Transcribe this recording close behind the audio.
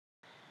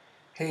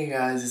Hey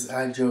guys,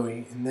 it's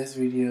Joey, and this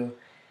video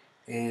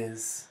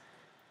is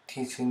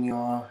teaching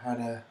y'all how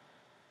to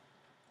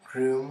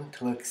groom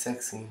to look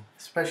sexy,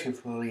 especially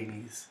for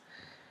ladies.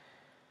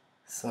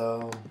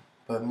 So,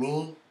 but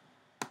me,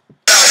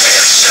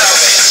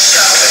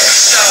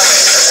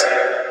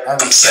 I'm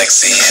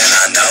sexy and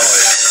I know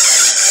it.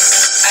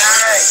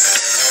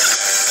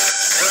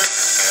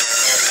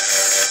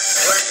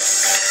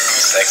 I'm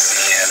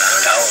sexy and I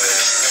know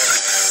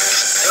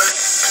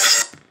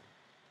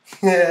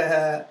it.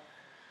 Yeah.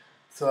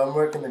 So I'm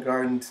working the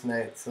garden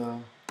tonight,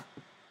 so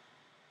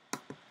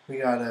we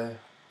gotta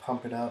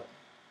pump it up.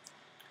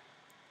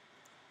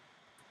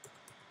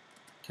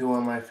 Do one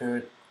of my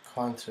favorite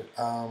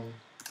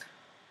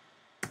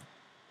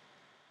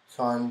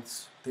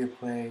songs they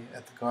play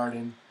at the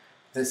garden.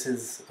 This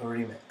is a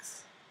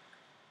remix.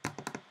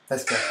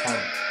 Let's get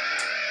pumped.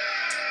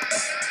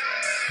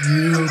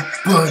 You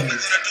buddy.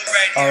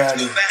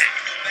 Alrighty.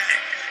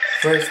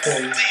 First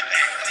thing,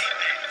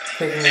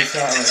 taking a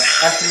shower.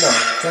 Actually, no.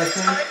 First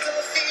thing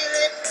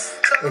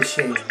is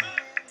shaving.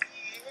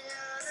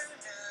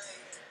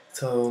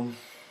 So,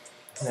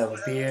 you have a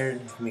beard,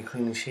 you can be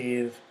clean and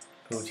shave,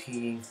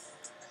 goatee,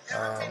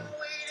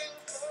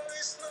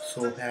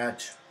 soul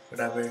patch,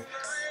 whatever.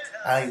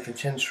 I like the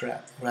chin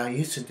strap. What I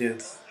used to do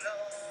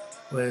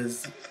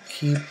was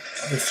keep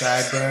the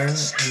sideburn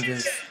and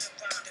just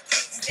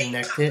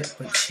connect it,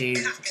 but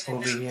shave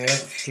over here,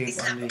 shave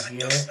under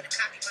here,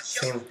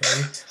 same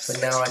thing. But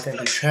now I think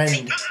the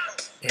trend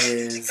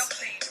is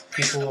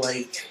people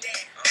like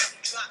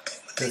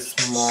the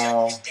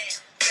small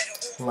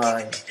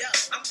line.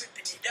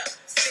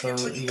 So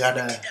you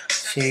gotta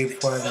shave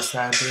one of the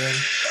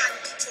sideburns,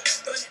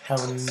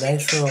 have a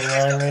nice little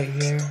line right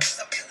here,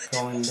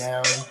 going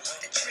down,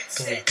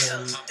 same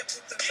thing.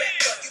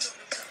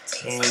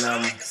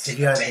 And if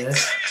you have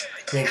this,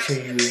 make sure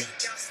you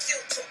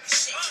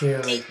shear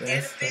like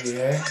this right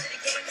here.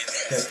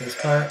 Get this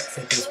part,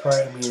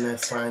 and be a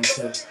nice line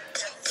too.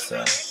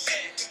 So,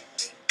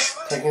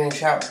 taking a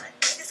shower.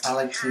 I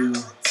like to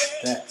do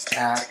the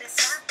Axe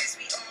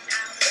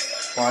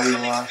body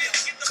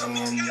wash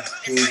and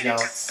hair gel.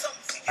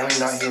 I mean,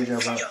 not hair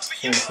gel, but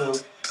shampoo.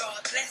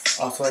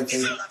 Also, like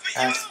the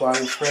Axe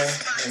body spray. I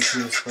like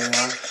to spray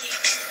on.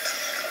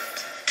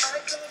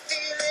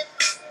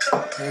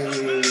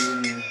 Hey.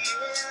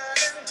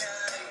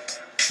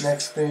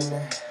 Next thing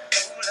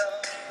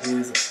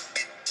is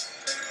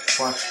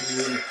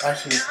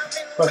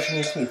brushing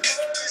your teeth.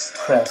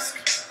 Crest.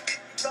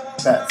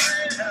 Best.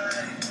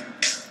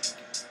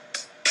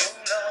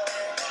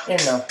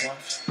 And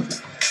mouthwash.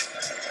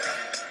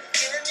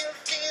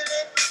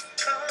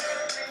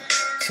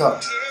 So,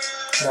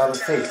 now the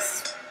face.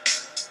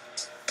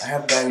 I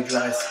have very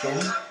dry skin,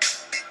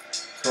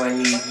 so I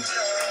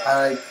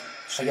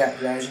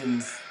got red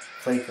and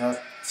flake up.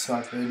 It's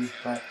not good,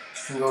 but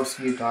you can go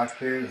see a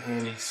doctor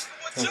and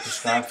they'll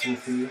prescribe some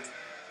for you.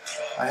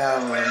 I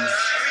have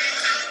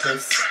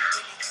this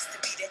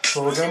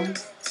totem.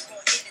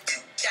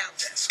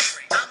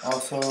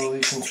 Also,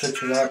 you can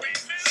switch it up.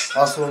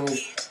 Also, when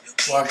you're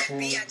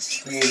washing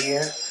your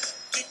hair,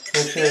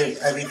 make sure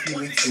every few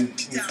weeks you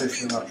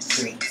switch it up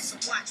too.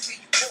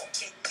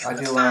 I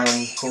do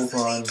Gold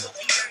Bond.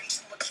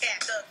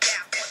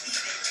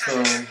 So,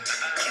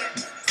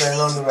 put it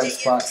on the red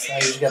spots. I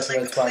usually get the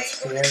red spots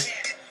here,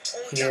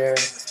 here,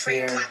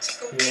 here,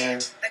 here,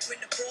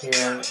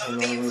 here, and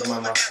then with my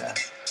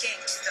mustache.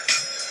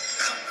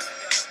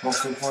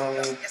 Most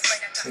importantly,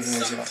 your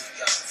hair is wet.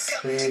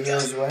 So your hair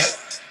is wet.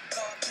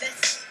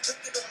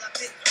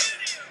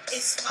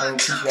 I'm going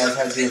to teach you guys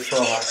how to do a fro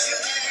hop.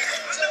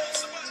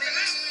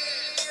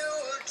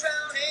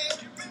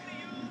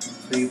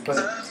 So you put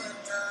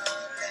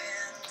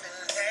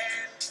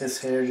this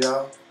hair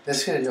gel.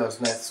 This hair gel is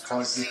nice. It's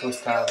called Eco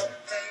Styler.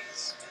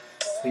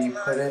 So you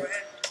put it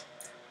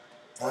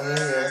on your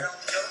hair,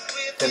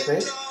 dip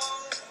it.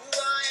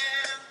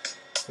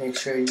 Make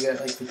sure you get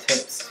like the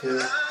tips too.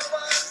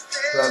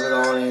 Rub it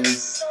all in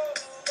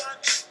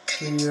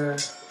to your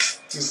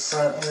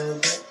front a little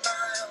bit.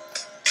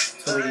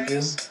 So what you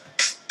do?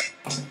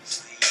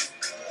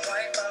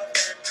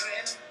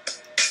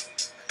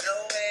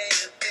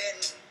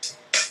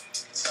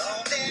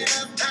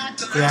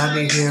 Grab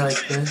your hair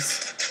like this,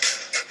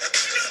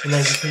 and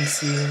as you can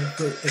see,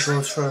 it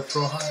goes for a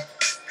fro hop.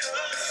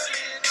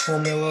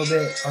 Comb it a little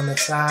bit on the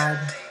side,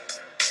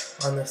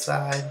 and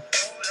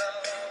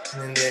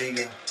then there you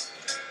go.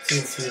 So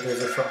you can see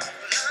there's a fro hop.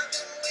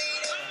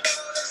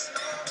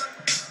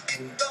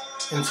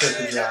 Insert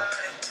the gel.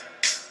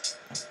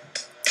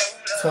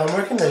 So I'm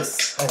working a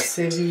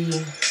Civi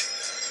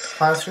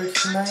concert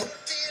tonight.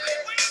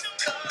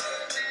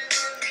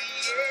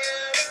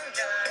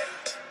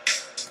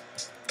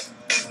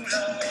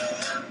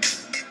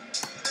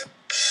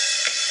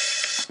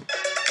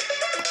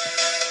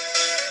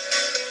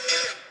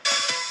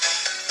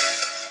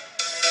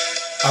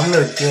 I'm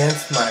gonna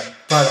dance my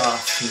butt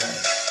off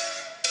tonight.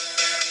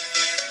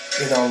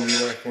 It won't be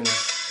working.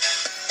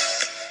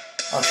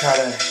 I'll try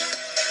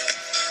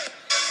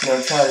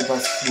to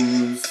bust a few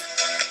moves.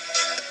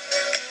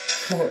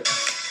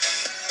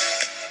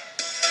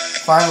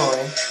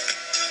 finally,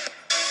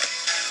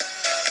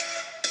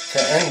 to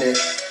end it,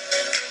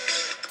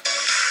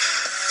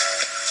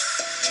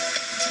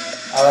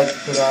 I like to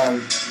put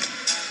on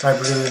my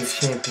Bruins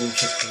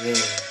championship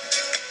ring.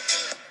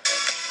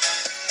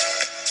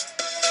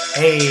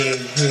 Hey,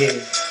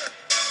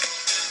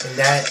 and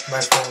that,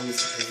 my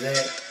friends, is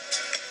it.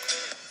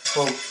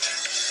 Hope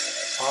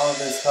all of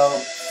this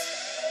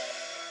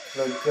helps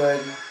look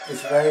good.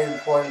 It's very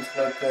important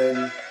to look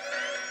good,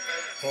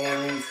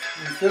 and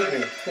you feel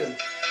good too.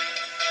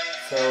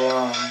 So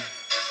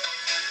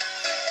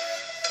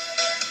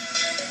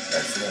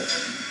that's it.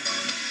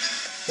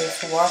 Thanks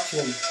for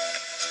watching,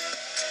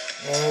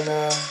 and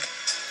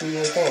do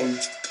your thing.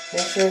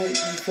 Make sure that you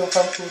feel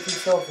comfortable with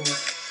yourself and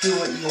do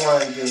what you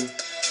want to do.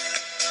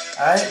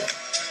 Alright?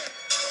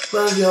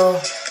 Love y'all.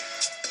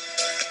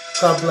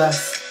 God bless.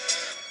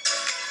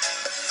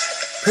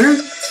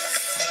 Peace.